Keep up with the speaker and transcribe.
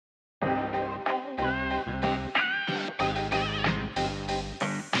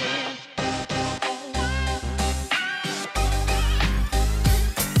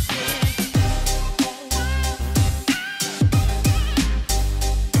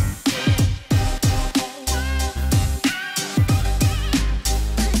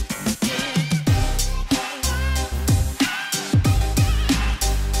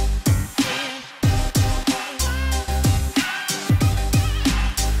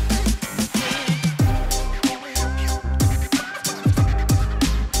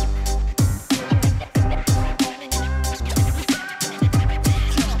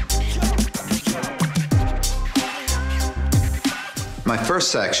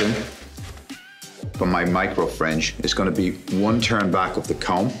first section for my micro fringe is going to be one turn back of the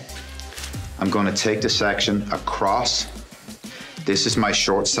comb. I'm going to take the section across. This is my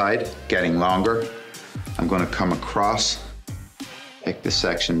short side, getting longer. I'm going to come across, pick the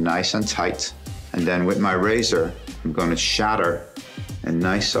section nice and tight, and then with my razor, I'm going to shatter a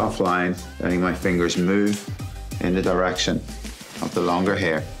nice soft line, letting my fingers move in the direction of the longer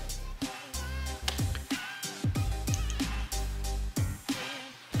hair.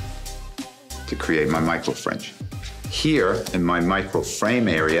 To create my micro fringe. Here in my micro frame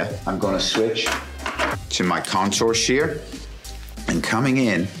area, I'm going to switch to my contour shear and coming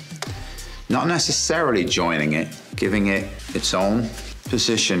in, not necessarily joining it, giving it its own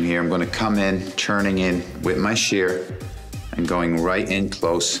position here. I'm going to come in, turning in with my shear and going right in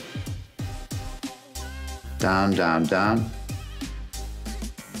close. Down, down, down,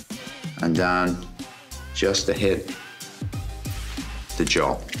 and down just to hit the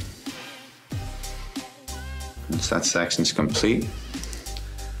jaw. Once that section's complete.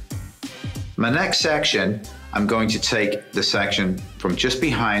 My next section, I'm going to take the section from just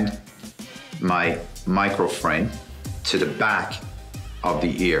behind my micro frame to the back of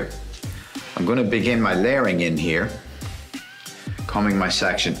the ear. I'm going to begin my layering in here, combing my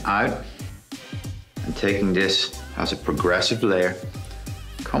section out and taking this as a progressive layer.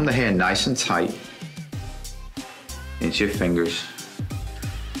 Comb the hair nice and tight into your fingers,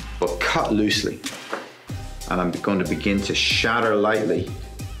 but cut loosely. And I'm going to begin to shatter lightly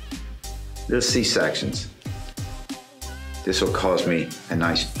little C-sections. This will cause me a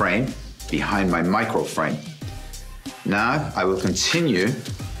nice frame behind my micro frame. Now I will continue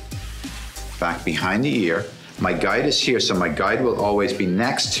back behind the ear. My guide is here, so my guide will always be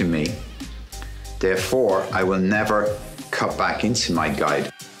next to me. Therefore, I will never cut back into my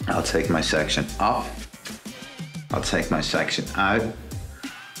guide. I'll take my section up. I'll take my section out.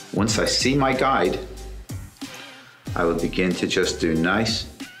 Once I see my guide, I will begin to just do nice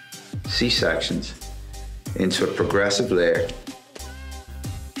C-sections into a progressive layer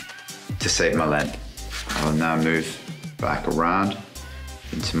to save my length. I will now move back around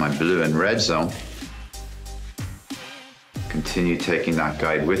into my blue and red zone. Continue taking that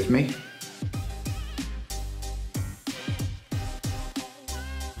guide with me.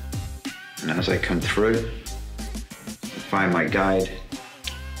 And as I come through, find my guide,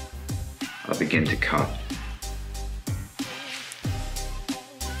 I'll begin to cut.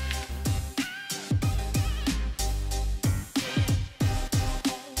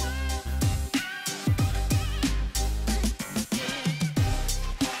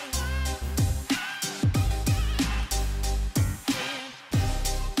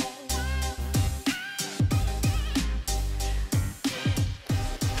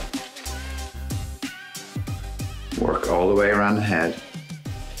 Work all the way around the head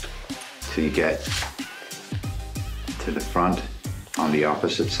till you get to the front on the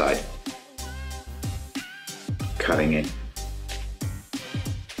opposite side. Cutting it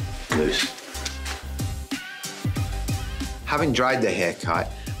loose. Having dried the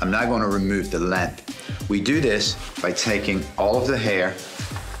haircut, I'm now going to remove the length. We do this by taking all of the hair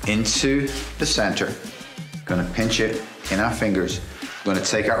into the center. Going to pinch it in our fingers. We're going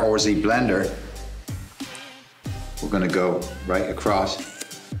to take our RZ blender. We're going to go right across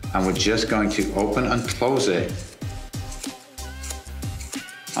and we're just going to open and close it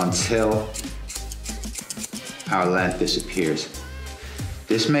until our length disappears.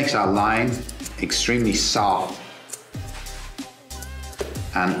 This makes our line extremely soft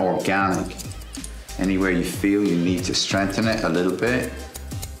and organic. Anywhere you feel you need to strengthen it a little bit,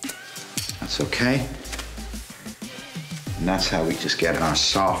 that's okay. And that's how we just get our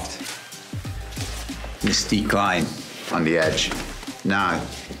soft Mystique line on the edge. Now,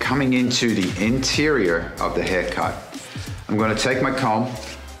 coming into the interior of the haircut, I'm going to take my comb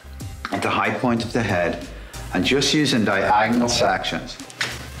at the high point of the head and just using diagonal sections,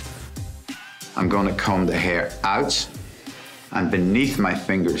 I'm going to comb the hair out and beneath my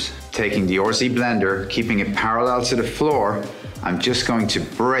fingers. Taking the RZ blender, keeping it parallel to the floor, I'm just going to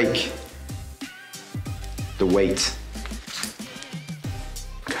break the weight.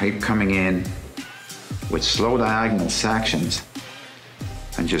 Keep coming in with slow diagonal sections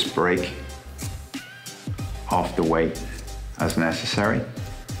and just break off the weight as necessary,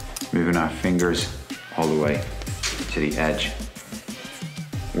 moving our fingers all the way to the edge.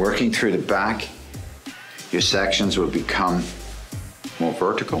 Working through the back, your sections will become more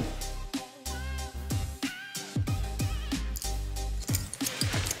vertical.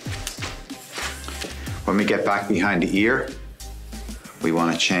 When we get back behind the ear, we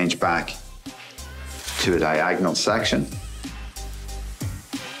want to change back to a diagonal section.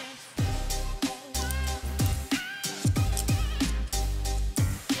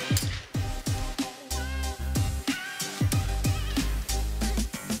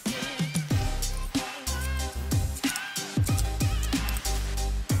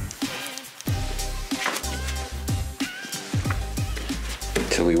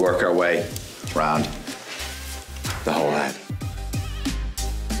 till we work our way around the whole head.